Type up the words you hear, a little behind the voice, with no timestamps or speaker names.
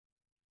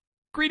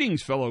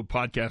Greetings, fellow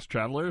podcast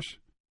travelers.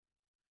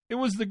 It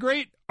was the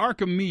great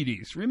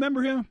Archimedes.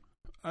 Remember him?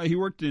 He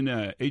worked in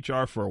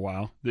HR for a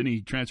while. Then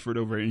he transferred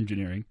over to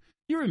engineering.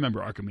 You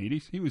remember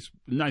Archimedes. He was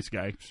a nice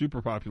guy,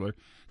 super popular,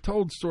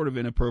 told sort of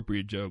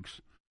inappropriate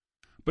jokes.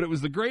 But it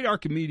was the great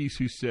Archimedes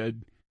who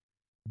said,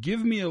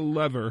 "Give me a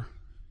lever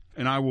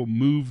and I will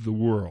move the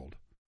world."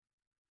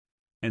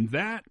 And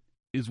that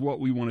is what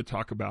we want to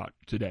talk about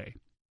today.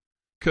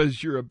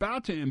 Because you're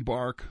about to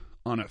embark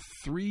on a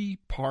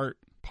 3-part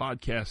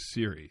podcast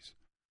series.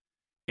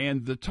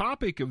 And the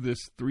topic of this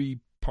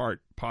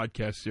 3-part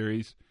podcast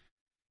series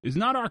is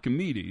not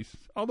Archimedes,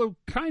 although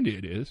kind of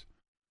it is.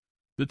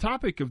 The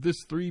topic of this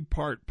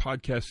 3-part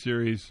podcast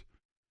series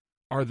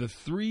are the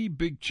 3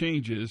 big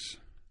changes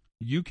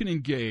you can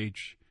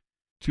engage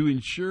to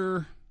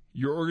ensure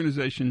your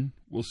organization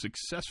will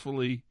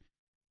successfully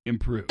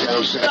improve.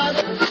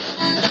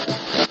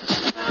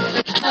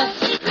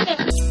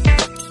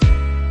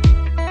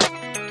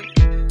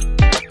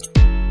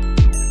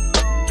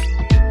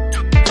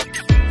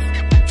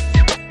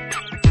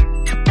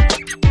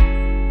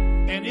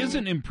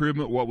 Isn't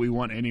improvement what we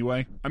want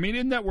anyway? I mean,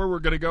 isn't that where we're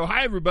going to go?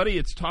 Hi, everybody.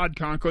 It's Todd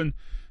Conklin.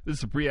 This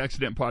is a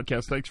Pre-Accident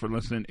Podcast. Thanks for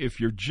listening.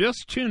 If you're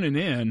just tuning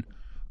in,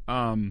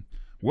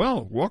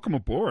 well, welcome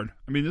aboard.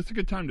 I mean, this is a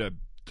good time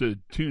to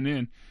tune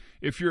in.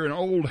 If you're an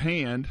old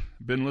hand,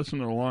 been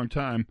listening a long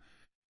time,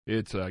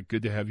 it's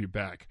good to have you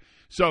back.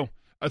 So,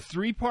 a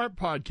 3-part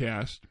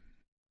podcast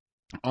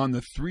on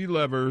the 3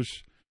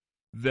 levers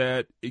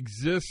that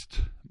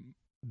exist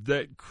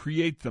that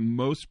create the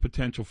most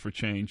potential for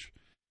change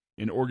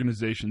in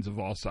organizations of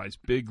all size,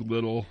 big,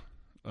 little,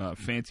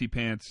 fancy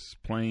pants,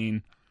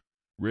 plain,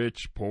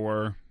 rich,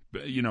 poor,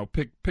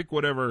 pick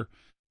whatever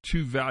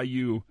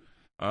 2-value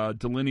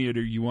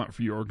delineator you want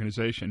for your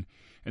organization.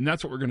 And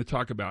that's what we're going to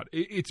talk about.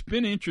 It's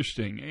been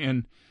interesting.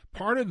 And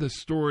part of the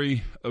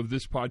story of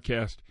this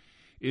podcast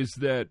is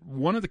that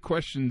one of the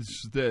questions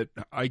that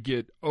I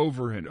get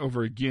over and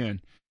over again,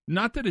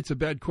 not that it's a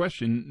bad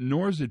question,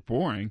 nor is it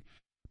boring,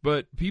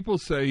 but people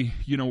say,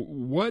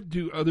 what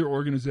do other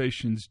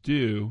organizations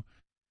do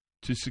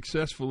to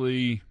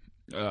successfully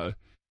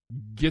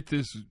get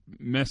this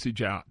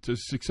message out, to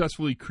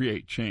successfully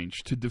create change,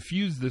 to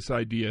diffuse this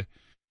idea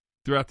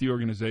throughout the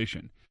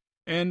organization?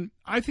 And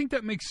I think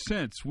that makes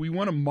sense. We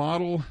want to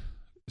model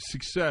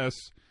success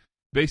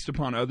based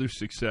upon others'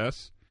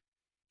 success.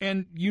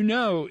 And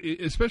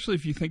especially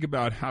if you think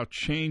about how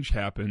change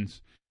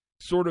happens,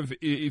 sort of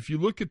if you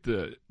look at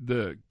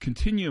the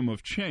continuum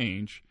of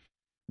change,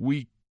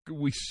 we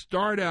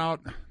start out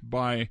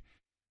by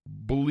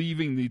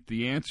believing that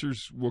the answers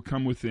will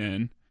come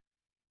within,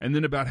 and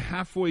then about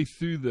halfway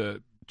through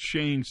the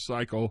change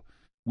cycle,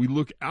 we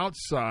look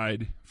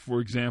outside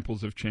for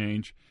examples of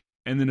change,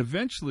 and then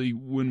eventually,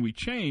 when we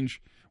change,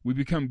 we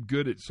become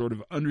good at sort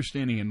of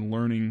understanding and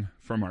learning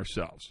from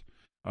ourselves.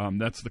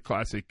 That's the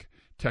classic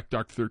Tech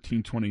Doc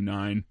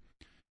 1329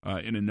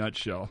 in a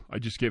nutshell. I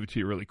just gave it to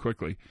you really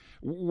quickly.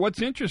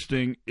 What's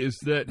interesting is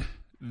that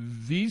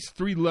these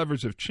 3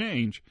 levers of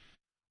change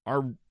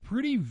are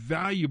pretty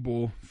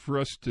valuable for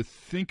us to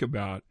think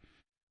about,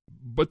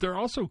 but they're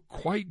also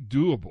quite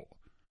doable.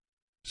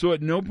 So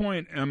at no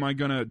point am I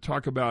going to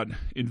talk about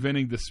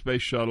inventing the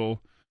space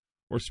shuttle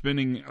or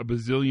spending $1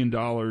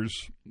 bazillion.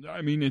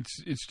 I mean,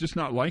 it's just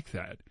not like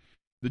that.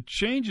 The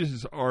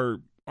changes are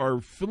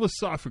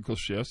philosophical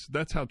shifts.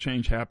 That's how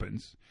change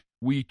happens.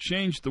 We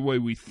change the way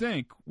we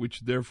think,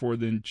 which therefore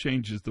then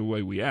changes the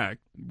way we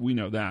act. We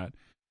know that.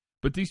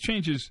 But these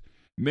changes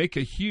make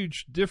a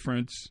huge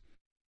difference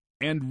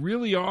and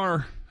really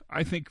are,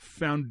 I think,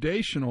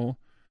 foundational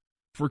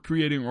for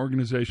creating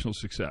organizational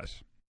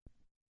success.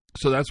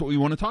 So that's what we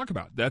want to talk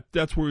about.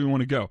 That's where we want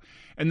to go.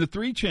 And the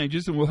 3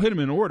 changes, and we'll hit them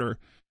in order,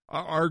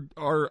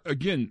 are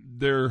again,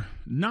 they're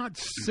not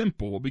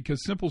simple,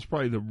 because simple is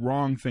probably the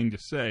wrong thing to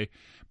say,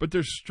 but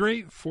they're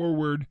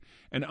straightforward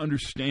and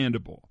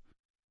understandable.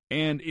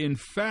 And in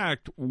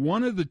fact,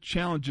 one of the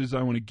challenges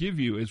I want to give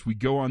you as we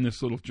go on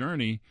this little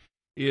journey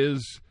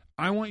is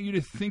I want you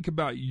to think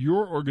about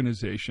your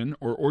organization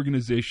or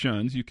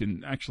organizations. You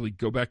can actually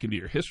go back into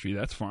your history,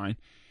 that's fine,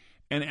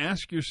 and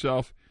ask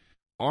yourself,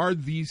 are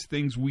these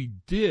things we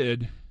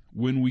did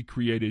when we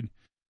created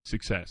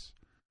success?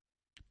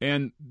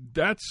 And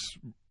that's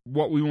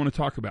what we want to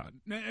talk about.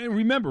 And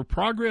remember,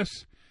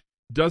 progress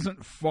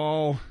doesn't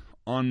fall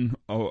on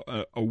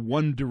a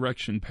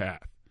one-direction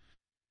path.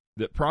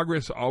 That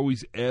progress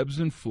always ebbs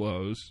and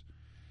flows.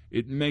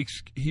 It makes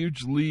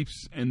huge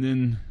leaps and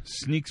then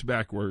sneaks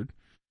backward.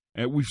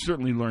 And we've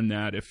certainly learned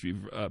that if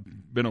you've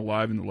been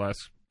alive in the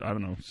last,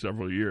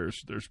 several years.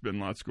 There's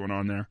been lots going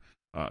on there.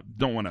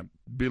 Don't want to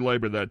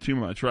belabor that too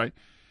much, right?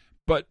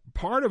 But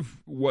part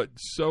of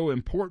what's so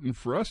important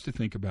for us to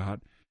think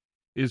about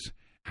is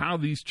how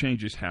these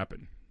changes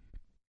happen.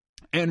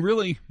 And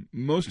really,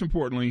 most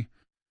importantly,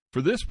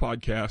 for this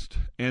podcast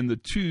and the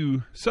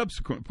 2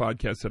 subsequent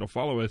podcasts that'll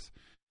follow us,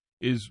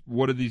 is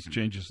what do these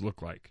changes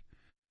look like?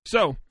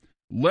 So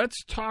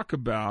let's talk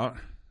about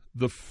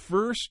the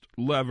first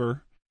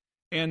lever.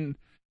 And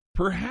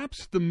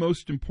perhaps the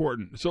most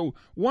important. So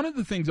one of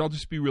the things, I'll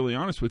just be really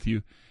honest with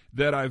you,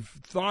 that I've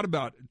thought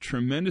about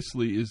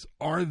tremendously is,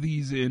 are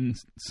these in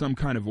some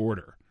kind of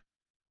order?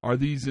 Are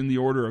these in the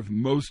order of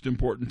most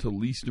important to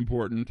least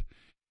important?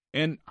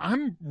 And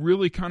I'm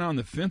really kind of on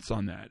the fence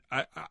on that.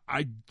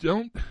 I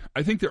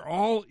think they're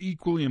all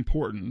equally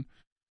important,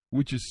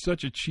 which is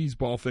such a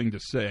cheeseball thing to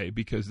say,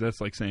 because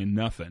that's like saying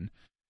nothing.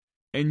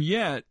 And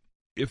yet,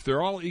 if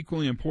they're all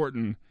equally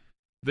important,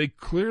 they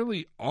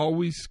clearly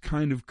always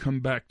kind of come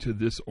back to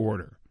this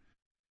order.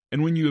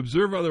 And when you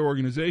observe other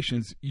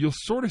organizations, you'll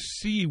sort of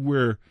see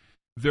where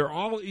they're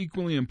all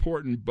equally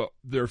important, but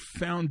they're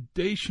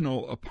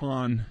foundational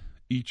upon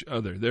each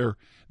other. They're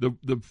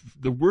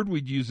the word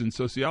we'd use in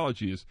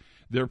sociology is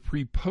they're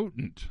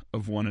prepotent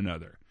of one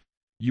another.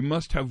 You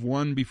must have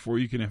one before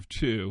you can have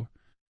two.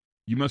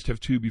 You must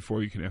have two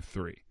before you can have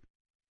three.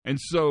 And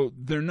so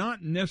they're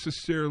not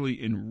necessarily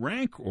in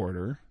rank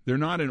order. They're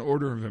not in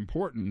order of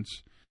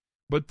importance,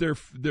 but they're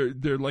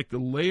like the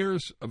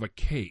layers of a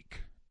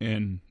cake.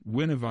 And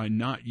when have I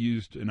not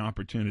used an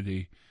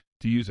opportunity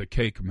to use a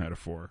cake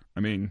metaphor?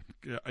 I mean,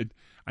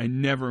 I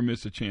never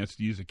miss a chance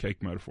to use a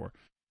cake metaphor.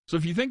 So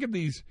if you think of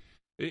these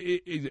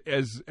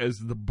as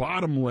the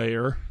bottom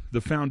layer, the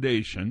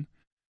foundation,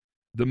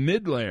 the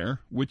mid layer,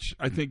 which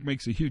I think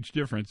makes a huge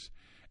difference,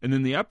 and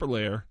then the upper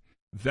layer,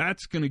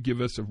 that's going to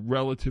give us a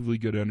relatively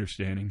good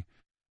understanding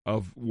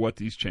of what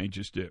these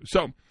changes do.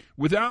 So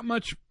without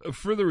much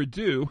further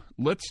ado,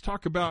 let's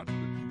talk about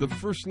the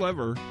first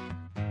lever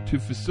to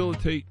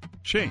facilitate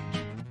change.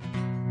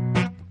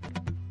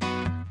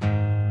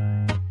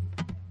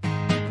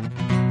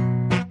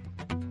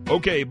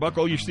 Okay,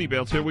 buckle your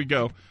seatbelts. Here we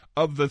go.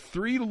 Of the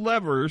three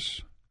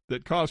levers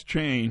that cause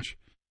change,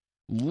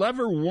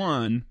 lever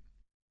one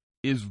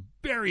is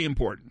very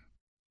important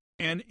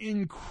and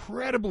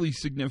incredibly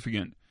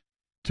significant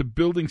to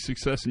building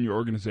success in your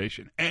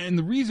organization. And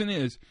the reason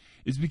is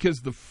because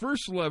the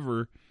first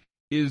lever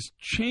is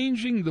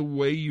changing the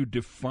way you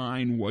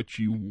define what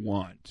you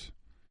want.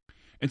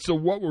 And so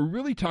what we're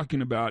really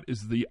talking about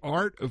is the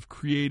art of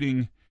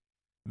creating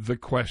the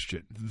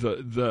question,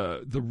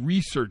 the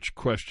research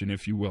question,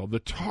 if you will, the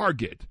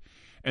target.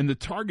 And the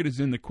target is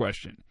in the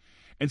question.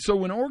 And so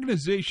when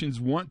organizations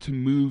want to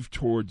move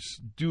towards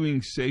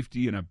doing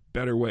safety in a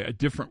better way, a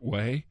different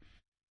way,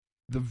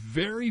 the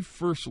very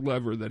first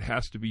lever that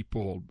has to be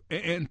pulled,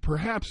 and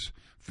perhaps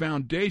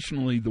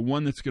foundationally the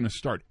one that's going to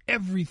start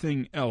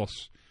everything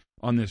else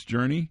on this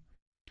journey,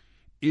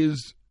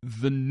 is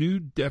the new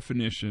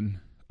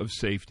definition of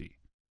safety.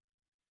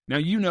 Now,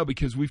 you know,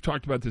 because we've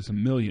talked about this a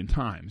million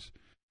times,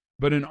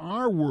 but in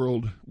our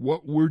world,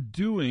 what we're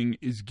doing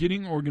is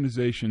getting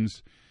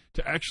organizations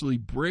to actually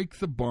break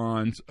the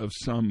bonds of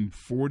some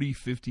 40,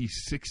 50,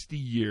 60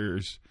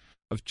 years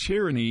of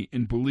tyranny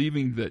in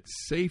believing that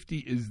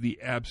safety is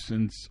the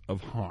absence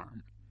of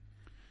harm.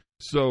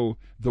 So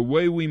the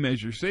way we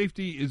measure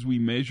safety is we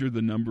measure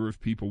the number of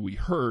people we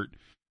hurt.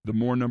 The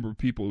more number of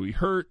people we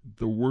hurt,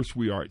 the worse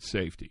we are at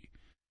safety,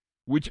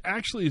 which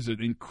actually is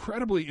an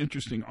incredibly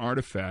interesting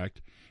artifact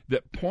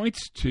that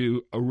points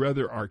to a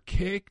rather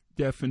archaic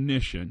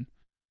definition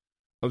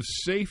of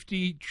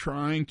safety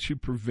trying to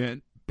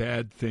prevent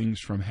bad things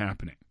from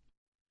happening.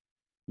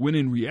 When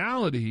in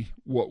reality,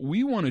 what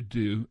we want to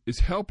do is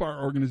help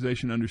our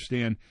organization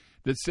understand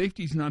that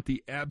safety is not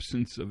the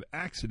absence of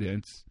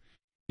accidents,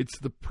 it's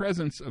the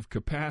presence of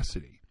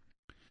capacity.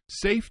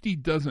 Safety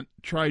doesn't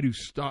try to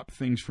stop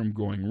things from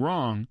going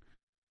wrong.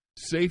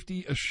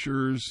 Safety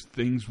assures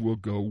things will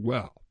go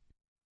well.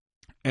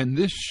 And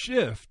this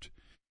shift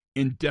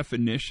in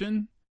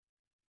definition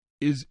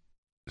is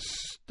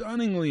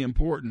stunningly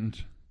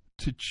important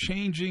to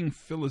changing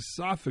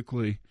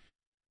philosophically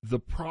the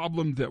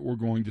problem that we're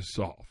going to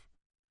solve.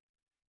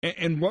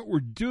 And what we're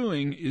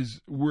doing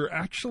is we're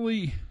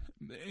actually,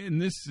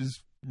 and this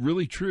is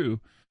really true,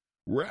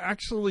 we're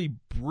actually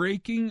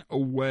breaking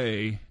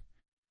away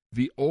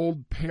the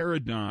old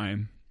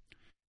paradigm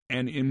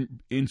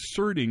and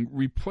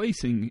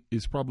replacing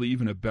is probably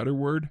even a better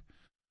word,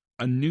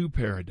 a new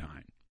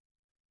paradigm.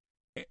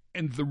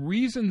 And the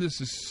reason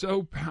this is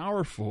so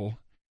powerful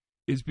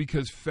is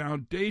because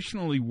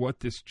foundationally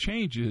what this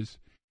changes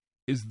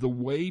is the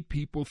way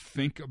people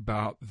think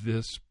about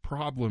this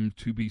problem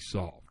to be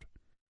solved.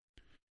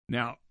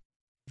 Now,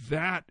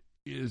 that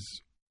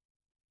is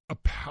a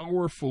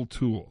powerful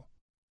tool,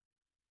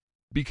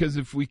 because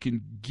if we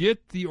can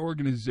get the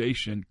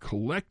organization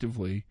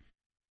collectively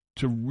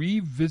to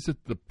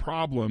revisit the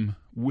problem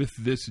with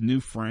this new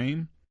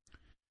frame,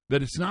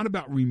 that it's not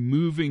about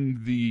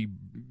removing the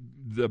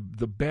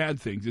bad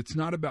things, it's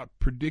not about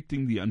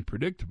predicting the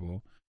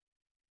unpredictable,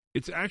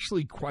 it's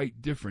actually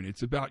quite different.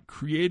 It's about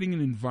creating an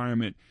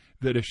environment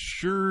that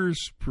assures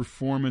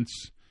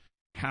performance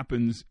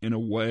happens in a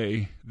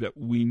way that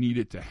we need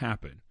it to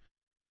happen.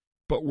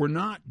 But we're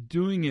not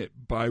doing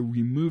it by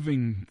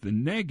removing the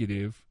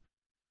negative,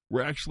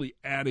 we're actually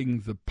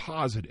adding the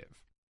positive.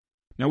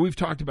 Now, we've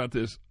talked about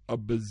this a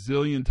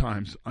bazillion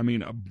times, I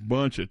mean a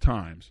bunch of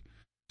times.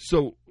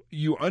 So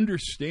you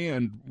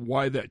understand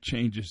why that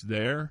change is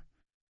there.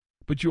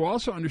 But you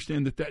also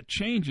understand that that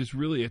change is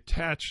really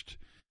attached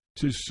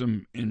to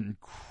some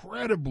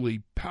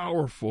incredibly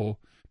powerful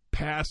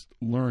past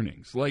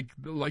learnings, like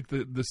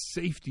the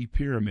safety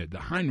pyramid, the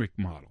Heinrich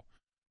model,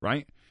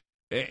 right?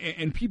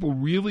 And people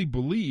really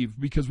believe,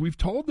 because we've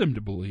told them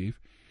to believe,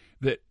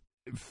 that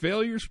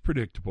failure's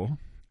predictable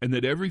and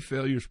that every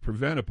failure is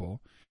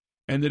preventable,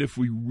 and that if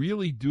we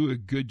really do a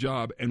good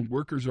job and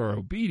workers are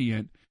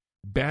obedient,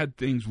 bad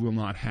things will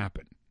not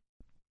happen.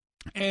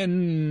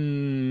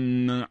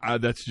 And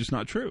that's just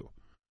not true.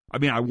 I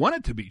mean, I want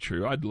it to be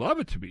true. I'd love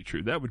it to be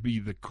true. That would be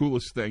the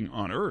coolest thing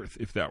on earth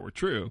if that were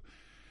true.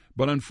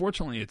 But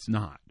unfortunately, it's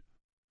not.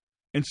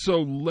 And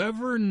so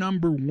lever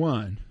number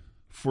one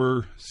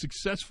for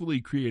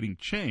successfully creating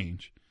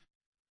change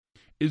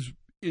is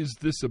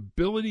this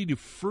ability to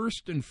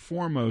first and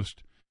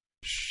foremost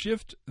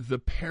shift the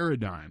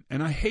paradigm.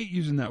 And I hate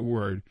using that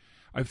word.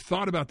 I've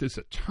thought about this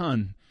a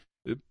ton.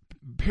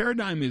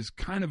 Paradigm is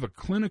kind of a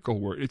clinical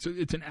word.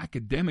 It's an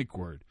academic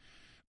word.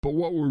 But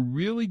what we're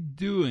really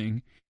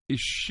doing is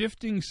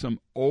shifting some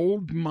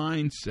old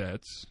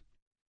mindsets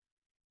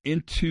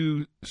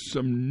into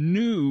some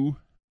new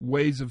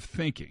ways of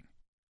thinking.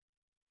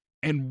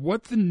 And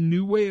what the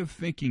new way of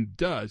thinking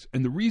does,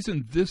 and the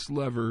reason this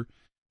lever,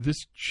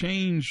 this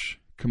change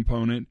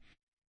component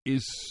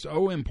is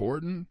so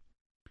important,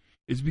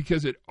 is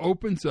because it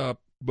opens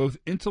up both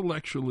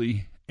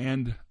intellectually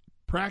and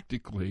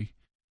practically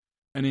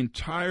an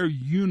entire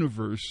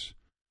universe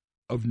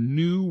of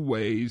new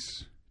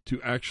ways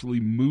to actually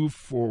move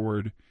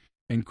forward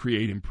and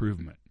create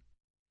improvement.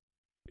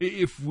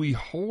 If we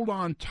hold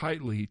on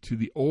tightly to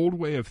the old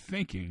way of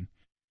thinking,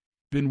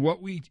 then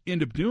what we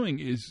end up doing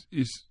is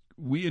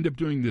we end up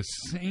doing the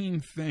same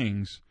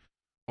things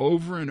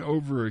over and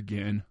over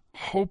again,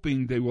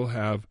 hoping they will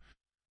have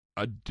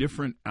a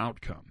different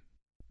outcome.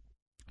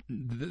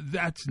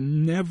 That's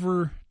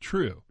never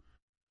true.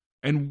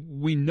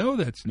 And we know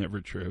that's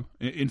never true.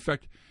 In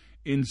fact,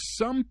 in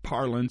some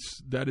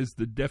parlance, that is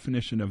the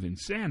definition of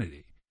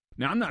insanity.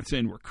 Now, I'm not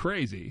saying we're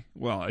crazy.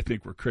 Well, I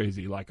think we're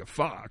crazy like a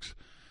fox.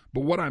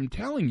 But what I'm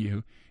telling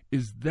you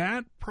is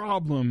that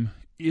problem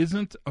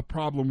isn't a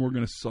problem we're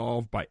going to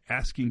solve by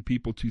asking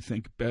people to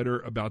think better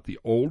about the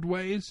old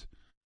ways.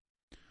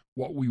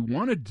 What we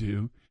want to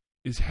do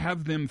is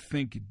have them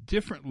think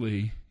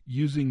differently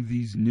using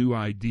these new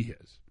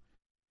ideas.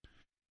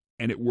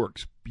 And it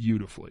works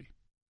beautifully.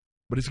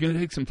 But it's going to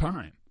take some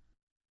time,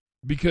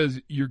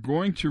 because you're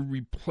going to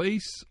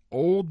replace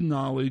old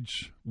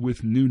knowledge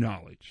with new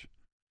knowledge.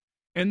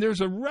 And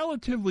there's a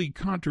relatively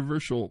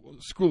controversial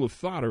school of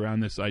thought around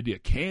this idea.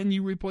 Can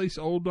you replace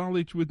old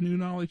knowledge with new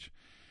knowledge?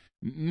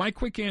 My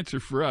quick answer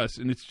for us,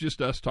 and it's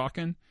just us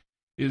talking,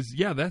 is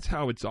yeah, that's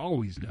how it's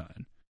always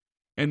done.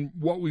 And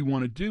what we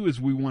want to do is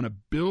we want to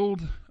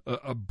build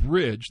a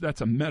bridge.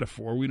 That's a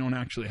metaphor. We don't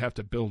actually have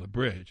to build a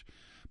bridge.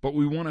 But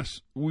we want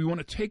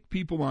to take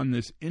people on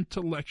this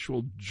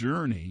intellectual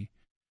journey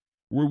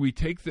where we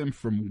take them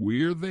from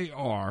where they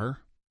are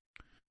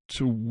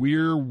to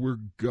where we're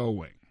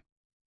going.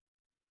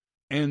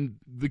 And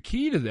the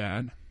key to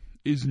that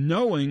is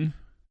knowing,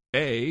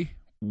 A,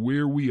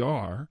 where we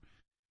are,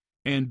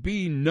 and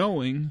B,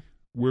 knowing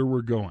where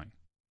we're going.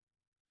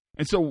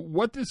 And so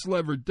what this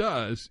lever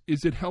does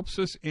is it helps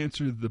us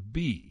answer the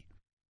B.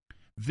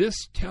 This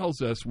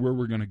tells us where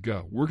we're going to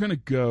go. We're going to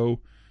go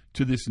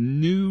to this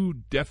new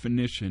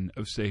definition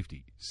of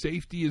safety.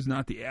 Safety is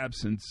not the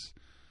absence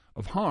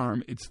of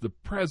harm, it's the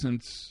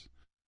presence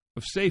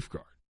of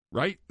safeguard,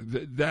 right?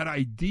 That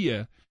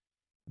idea,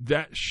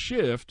 that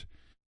shift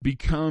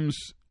becomes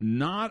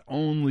not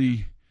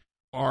only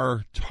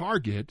our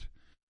target,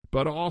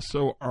 but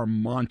also our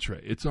mantra.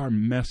 It's our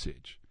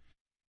message.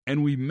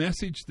 And we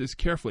message this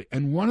carefully.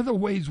 And one of the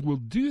ways we'll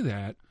do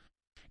that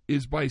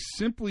is by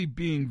simply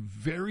being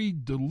very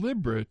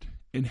deliberate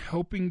in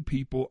helping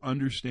people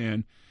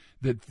understand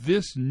that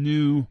this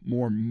new,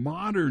 more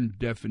modern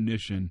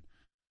definition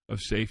of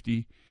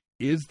safety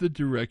is the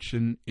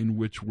direction in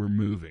which we're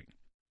moving.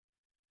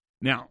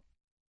 Now,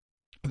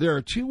 there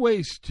are two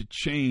ways to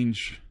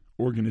change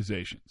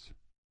organizations.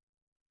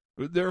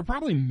 There are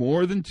probably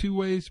more than two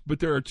ways, but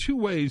there are two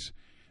ways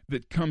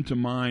that come to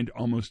mind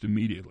almost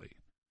immediately.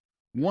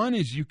 One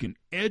is you can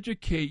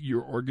educate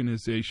your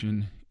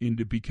organization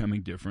into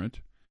becoming different.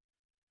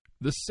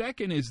 The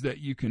second is that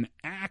you can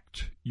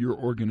act your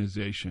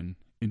organization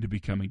into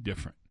becoming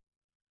different.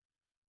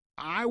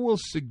 I will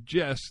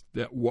suggest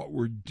that what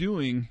we're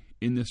doing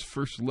in this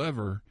first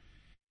lever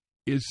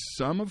is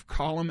some of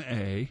column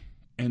A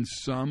and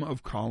some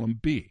of column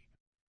B.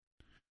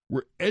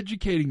 We're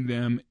educating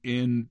them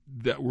in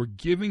that we're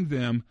giving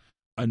them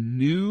a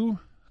new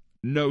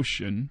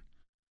notion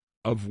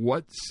of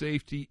what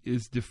safety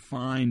is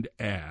defined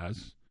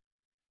as,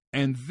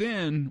 and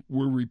then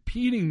we're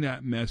repeating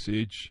that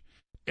message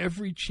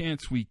every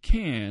chance we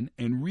can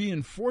and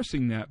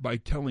reinforcing that by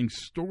telling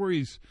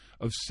stories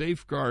of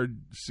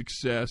safeguard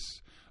success,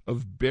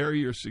 of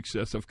barrier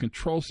success, of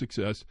control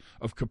success,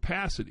 of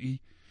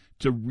capacity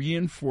to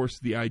reinforce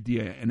the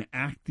idea and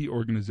act the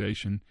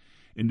organization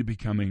into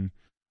becoming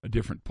a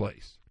different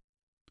place.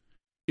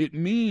 It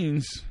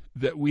means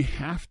that we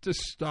have to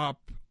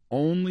stop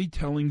only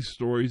telling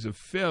stories of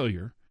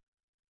failure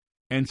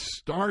and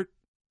start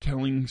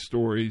telling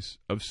stories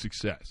of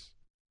success.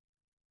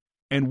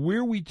 And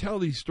where we tell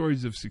these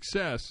stories of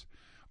success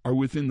are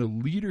within the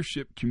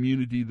leadership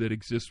community that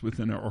exists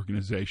within our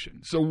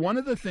organization. So one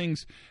of the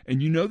things,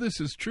 and you know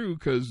this is true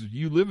because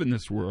you live in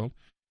this world,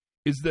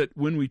 is that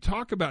when we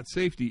talk about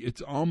safety,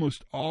 it's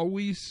almost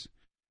always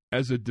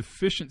as a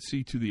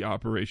deficiency to the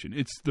operation.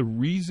 It's the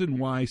reason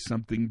why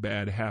something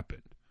bad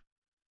happened.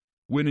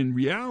 When in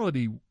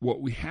reality,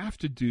 what we have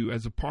to do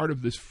as a part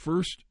of this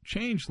first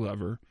change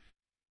lever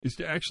is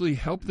to actually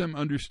help them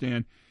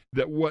understand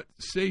that what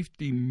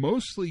safety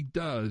mostly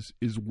does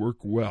is work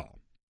well.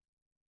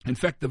 In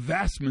fact, the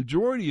vast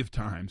majority of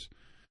times,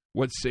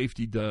 what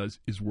safety does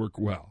is work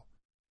well.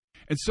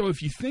 And so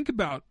if you think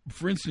about,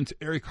 for instance,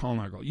 Eric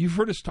Hollnagel, you've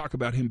heard us talk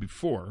about him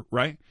before,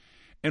 right?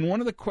 And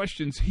one of the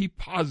questions he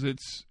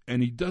posits,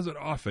 and he does it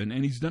often,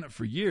 and he's done it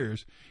for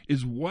years,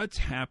 is what's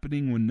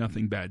happening when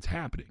nothing bad's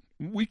happening?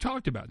 We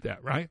talked about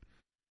that, right?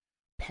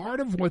 Part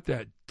of what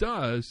that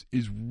does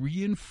is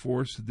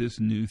reinforce this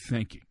new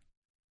thinking.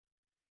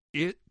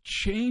 It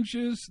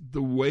changes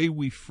the way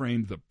we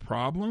frame the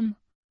problem,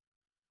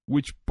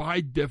 which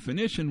by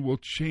definition will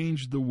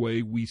change the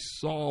way we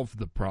solve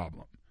the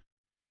problem.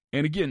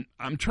 And again,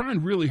 I'm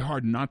trying really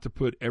hard not to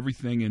put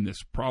everything in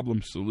this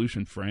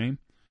problem-solution frame,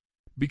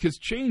 because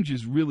change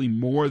is really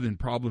more than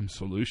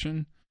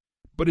problem-solution,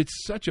 but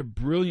it's such a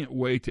brilliant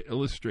way to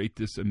illustrate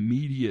this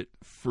immediate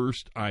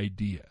first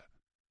idea.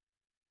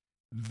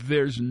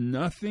 There's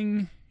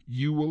nothing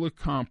you will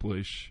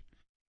accomplish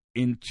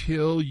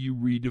until you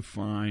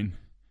redefine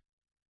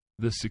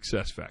the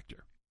success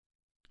factor.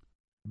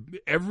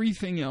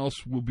 Everything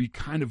else will be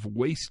kind of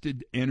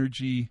wasted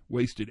energy,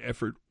 wasted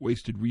effort,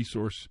 wasted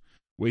resource,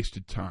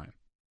 wasted time.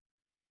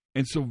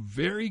 And so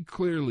very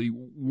clearly,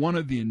 one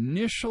of the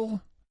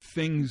initial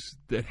things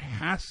that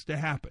has to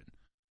happen,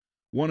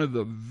 one of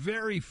the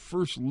very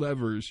first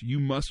levers you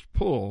must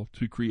pull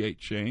to create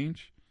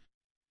change,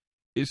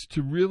 is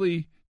to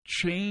really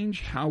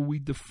change how we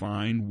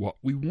define what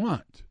we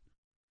want.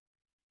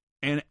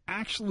 And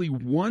actually,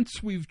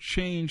 once we've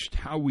changed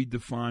how we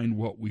define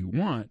what we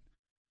want,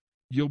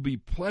 you'll be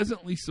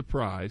pleasantly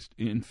surprised,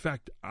 in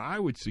fact, I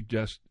would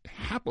suggest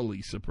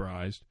happily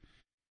surprised,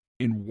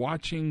 in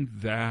watching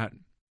that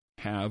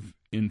have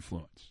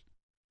influence.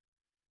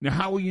 Now,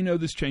 how will you know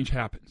this change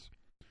happens?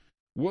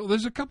 Well,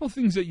 there's a couple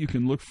things that you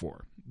can look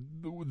for.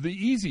 The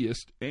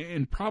easiest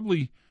and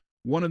probably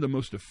one of the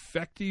most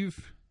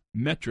effective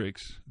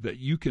metrics that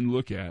you can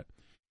look at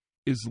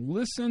is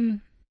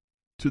listen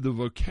to the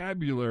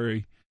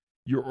vocabulary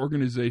your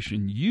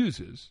organization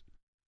uses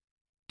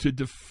to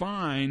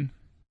define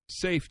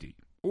safety,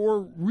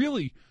 or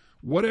really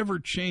whatever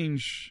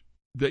change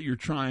that you're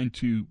trying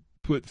to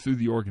put through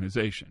the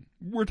organization.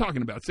 We're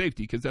talking about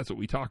safety because that's what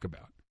we talk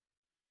about.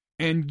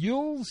 And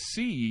you'll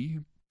see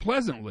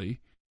pleasantly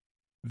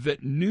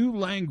that new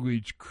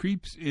language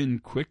creeps in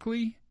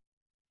quickly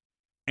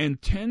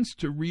and tends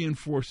to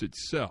reinforce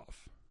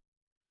itself.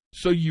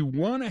 So you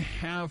want to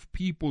have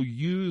people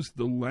use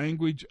the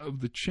language of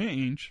the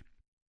change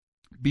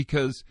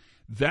because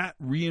that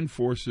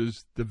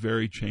reinforces the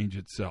very change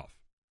itself.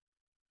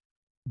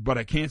 But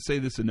I can't say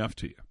this enough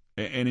to you.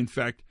 And in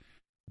fact,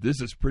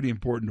 this is pretty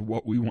important to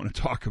what we want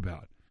to talk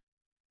about.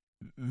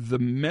 The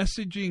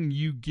messaging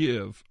you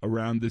give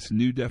around this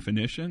new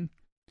definition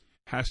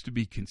has to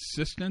be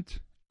consistent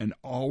and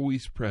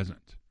always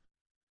present.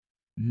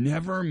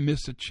 Never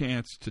miss a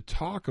chance to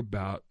talk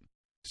about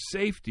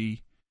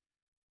safety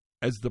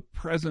as the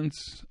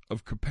presence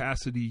of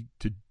capacity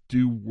to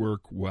do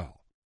work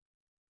well.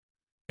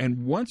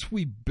 And once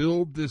we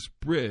build this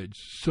bridge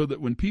so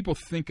that when people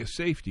think of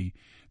safety,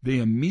 they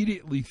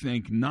immediately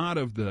think not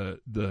of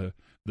the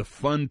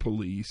fun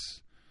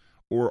police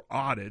or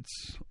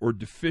audits or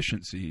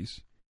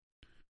deficiencies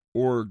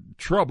or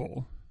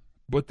trouble,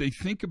 but they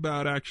think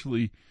about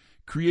actually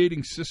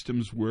creating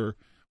systems where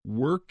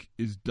work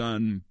is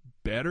done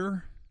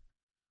better,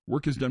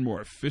 work is done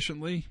more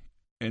efficiently,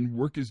 and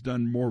work is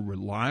done more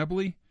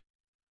reliably.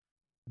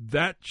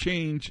 That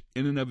change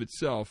in and of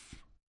itself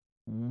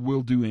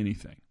will do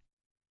anything.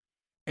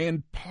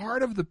 And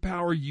part of the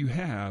power you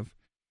have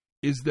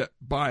is that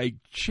by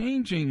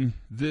changing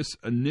this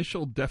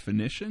initial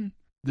definition,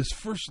 this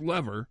first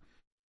lever,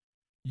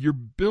 you're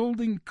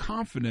building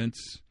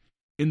confidence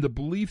in the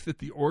belief that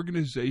the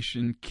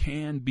organization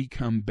can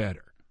become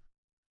better.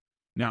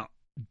 Now,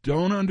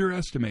 don't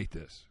underestimate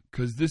this,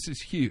 because this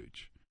is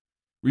huge.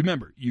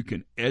 Remember, you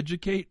can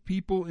educate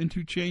people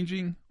into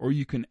changing, or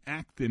you can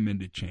act them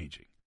into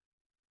changing.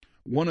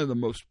 One of the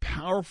most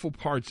powerful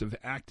parts of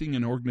acting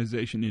an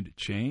organization into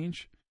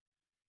change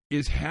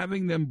is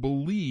having them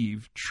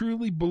believe,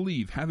 truly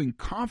believe, having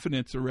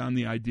confidence around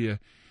the idea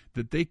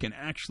that they can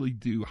actually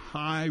do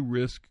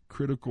high-risk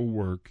critical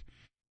work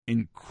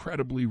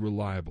incredibly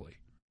reliably.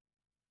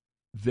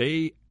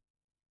 They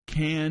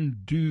can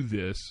do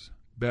this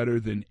better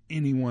than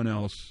anyone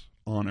else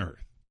on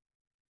earth.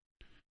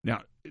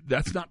 Now,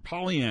 that's not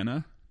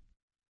Pollyanna.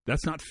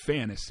 That's not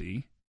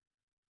fantasy.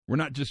 We're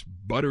not just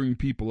buttering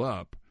people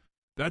up.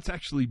 That's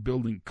actually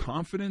building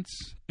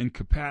confidence and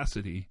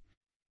capacity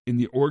in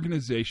the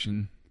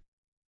organization,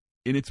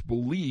 in its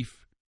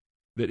belief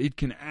that it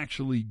can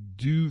actually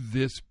do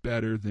this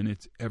better than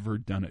it's ever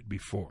done it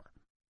before.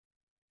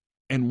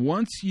 And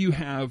once you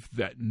have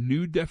that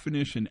new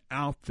definition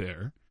out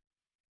there,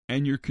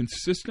 and you're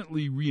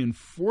consistently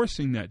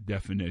reinforcing that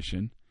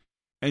definition,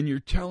 and you're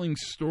telling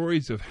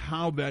stories of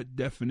how that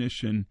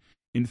definition,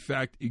 in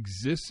fact,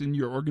 exists in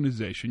your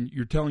organization,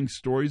 you're telling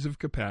stories of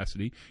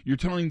capacity, you're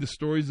telling the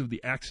stories of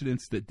the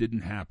accidents that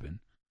didn't happen,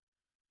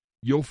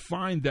 you'll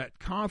find that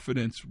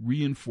confidence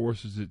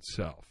reinforces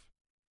itself.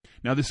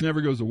 Now, this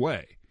never goes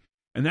away.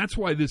 And that's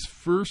why this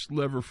first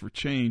lever for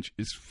change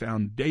is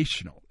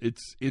foundational.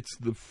 It's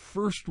the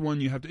first one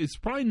you have to, it's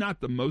probably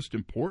not the most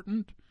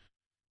important.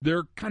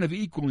 They're kind of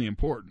equally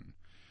important.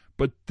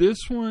 But this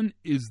one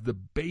is the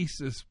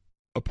basis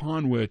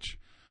upon which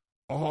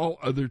all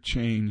other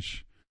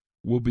change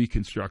will be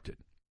constructed.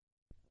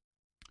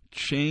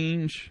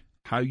 Change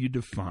how you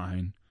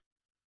define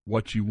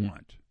what you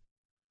want.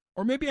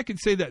 Or maybe I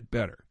could say that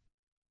better.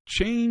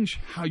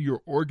 Change how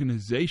your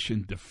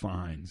organization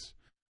defines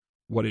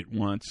what it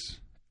wants,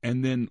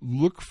 and then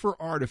look for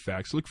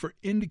artifacts, look for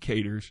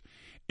indicators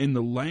in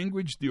the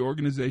language the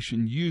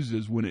organization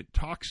uses when it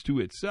talks to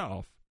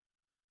itself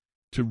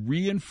to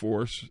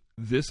reinforce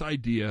this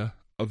idea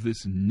of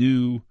this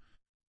new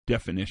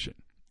definition,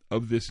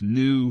 of this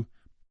new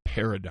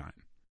paradigm.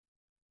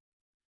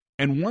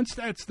 And once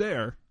that's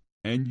there,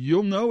 and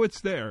you'll know it's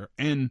there,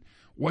 and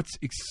what's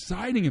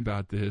exciting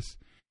about this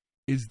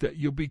is that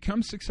you'll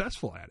become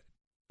successful at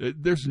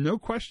it. There's no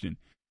question.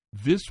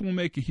 This will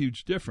make a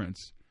huge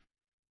difference.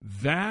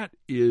 That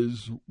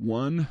is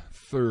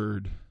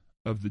 1/3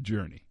 of the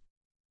journey.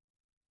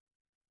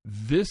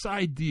 This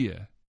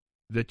idea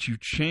that you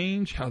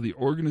change how the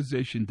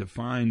organization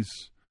defines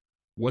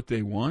what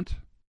they want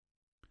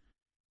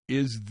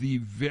is the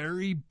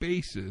very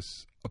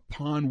basis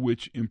upon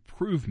which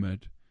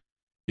improvement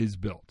is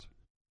built.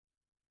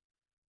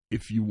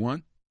 If you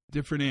want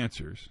different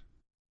answers,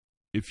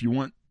 if you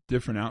want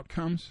different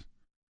outcomes,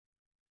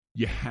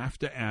 you have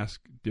to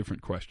ask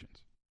different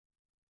questions.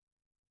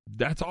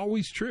 That's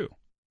always true.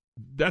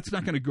 That's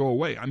not going to go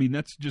away. I mean,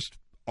 that's just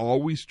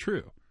always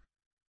true.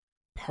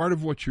 Part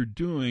of what you're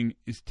doing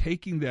is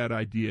taking that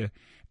idea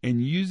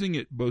and using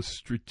it both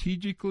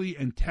strategically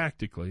and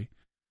tactically,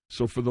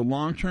 so for the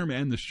long term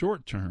and the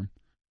short term,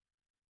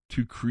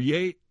 to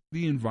create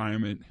the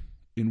environment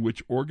in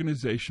which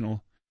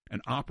organizational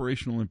and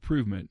operational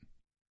improvement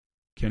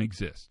can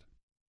exist.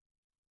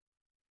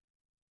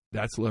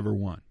 That's lever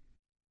one.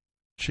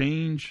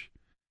 Change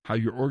how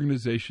your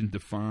organization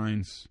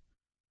defines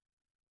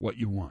what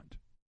you want.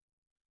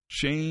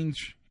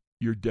 Change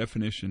your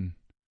definition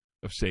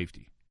of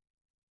safety.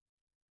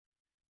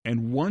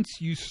 And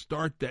once you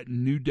start that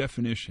new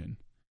definition,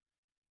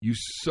 you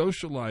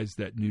socialize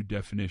that new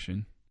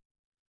definition,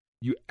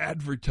 you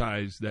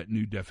advertise that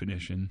new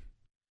definition,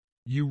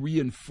 you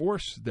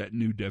reinforce that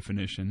new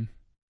definition,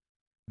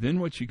 then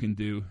what you can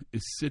do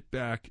is sit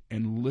back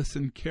and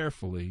listen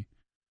carefully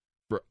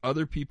for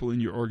other people in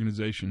your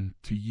organization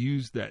to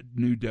use that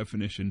new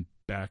definition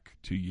back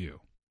to you.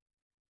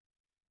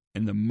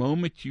 And the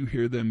moment you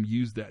hear them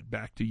use that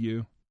back to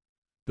you,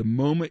 the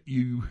moment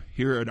you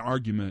hear an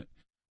argument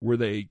where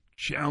they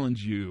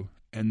challenge you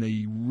and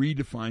they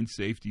redefine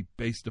safety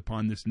based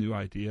upon this new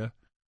idea,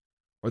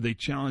 or they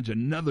challenge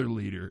another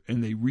leader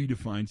and they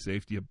redefine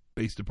safety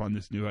based upon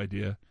this new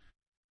idea,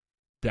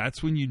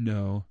 that's when you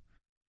know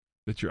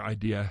that your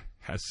idea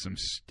has some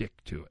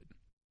stick to it.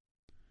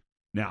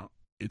 Now,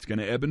 it's going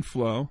to ebb and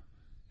flow.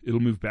 It'll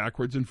move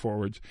backwards and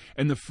forwards.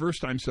 And the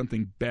first time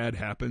something bad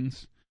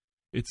happens,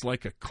 it's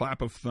like a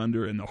clap of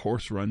thunder and the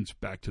horse runs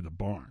back to the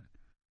barn.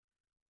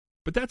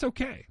 But that's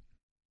okay,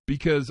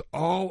 because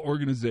all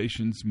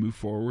organizations move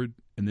forward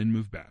and then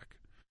move back.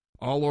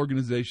 All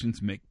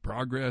organizations make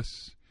progress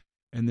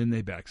and then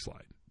they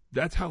backslide.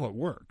 That's how it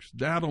works.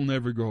 That'll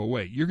never go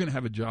away. You're going to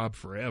have a job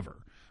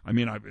forever. I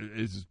mean,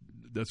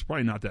 that's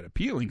probably not that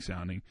appealing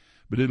sounding,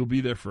 but it'll be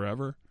there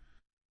forever.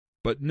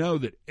 But know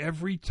that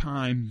every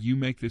time you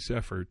make this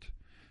effort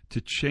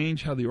to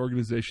change how the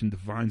organization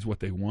defines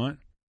what they want,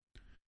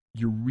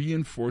 you're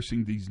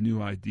reinforcing these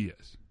new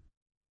ideas.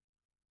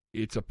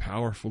 It's a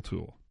powerful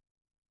tool.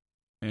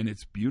 And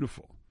it's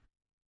beautiful.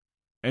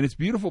 And it's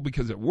beautiful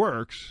because it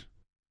works,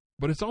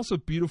 but it's also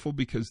beautiful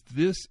because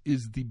this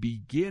is the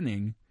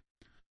beginning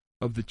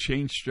of the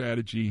change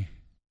strategy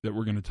that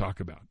we're going to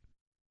talk about.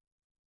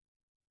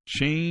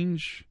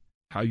 Change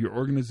how your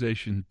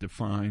organization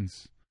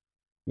defines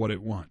what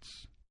it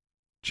wants.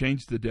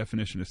 Change the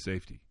definition of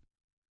safety.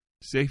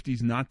 Safety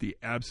is not the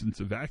absence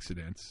of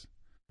accidents.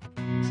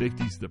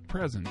 Safety is the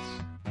presence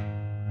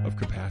of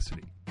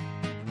capacity.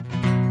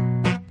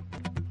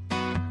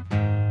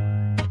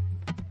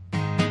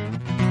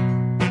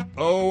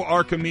 Oh,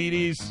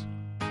 Archimedes,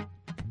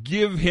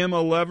 give him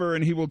a lever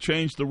and he will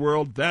change the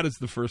world. That is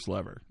the first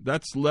lever.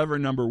 That's lever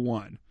number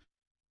one.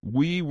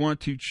 We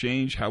want to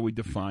change how we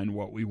define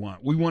what we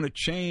want. We want to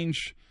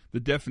change the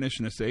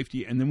definition of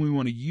safety, and then we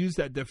want to use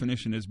that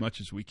definition as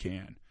much as we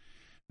can.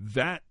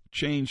 That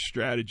change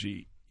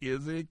strategy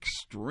is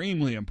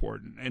extremely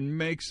important and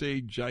makes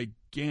a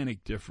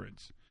gigantic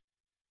difference.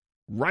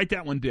 Write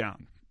that one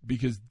down,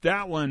 because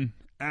that one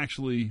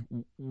actually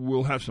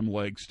will have some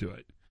legs to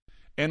it.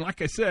 And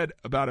like I said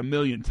about 1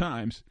 million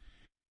times,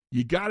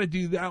 you got to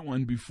do that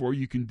one before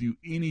you can do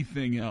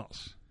anything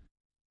else,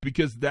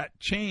 because that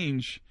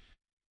change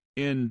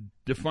in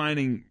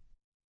defining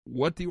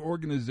what the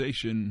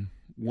organization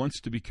wants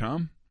to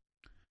become,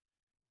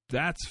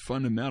 that's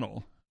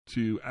fundamental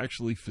to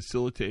actually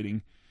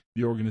facilitating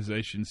the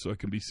organization so it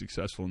can be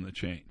successful in the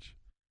change.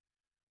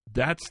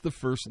 That's the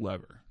first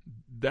lever.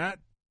 That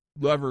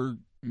lever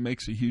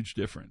makes a huge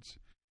difference.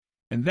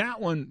 And that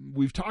one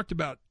we've talked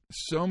about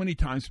so many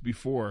times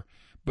before,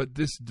 but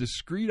this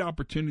discrete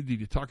opportunity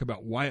to talk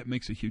about why it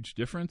makes a huge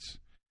difference,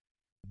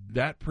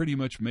 that pretty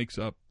much makes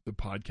up the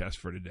podcast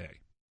for today.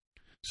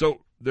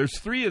 So there's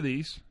 3 of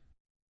these.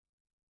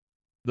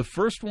 The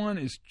first one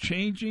is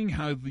changing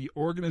how the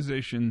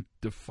organization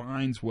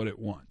defines what it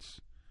wants.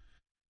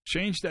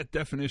 Change that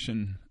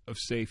definition of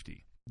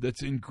safety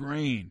that's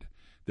ingrained,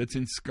 that's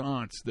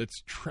ensconced,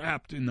 that's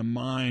trapped in the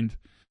mind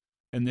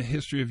and the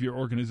history of your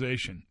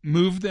organization.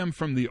 Move them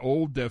from the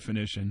old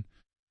definition,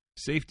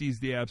 safety is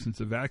the absence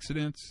of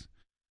accidents,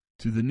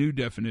 to the new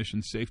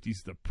definition, safety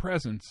is the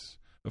presence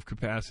of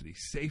capacity.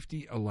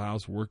 Safety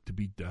allows work to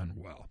be done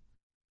well.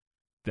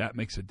 That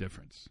makes a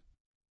difference.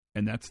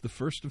 And that's the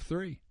first of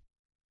 3.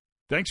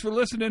 Thanks for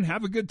listening.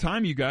 Have a good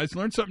time, you guys.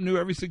 Learn something new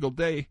every single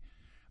day.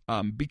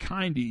 Be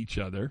kind to each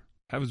other.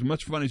 Have as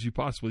much fun as you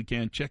possibly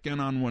can. Check in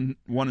on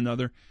one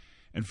another.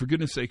 And for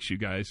goodness sakes, you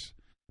guys,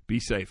 be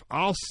safe.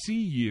 I'll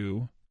see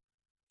you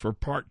for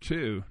part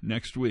 2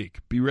 next week.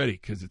 Be ready,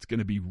 because it's going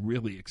to be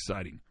really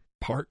exciting.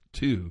 Part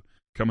 2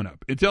 coming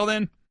up. Until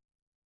then,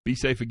 be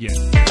safe again.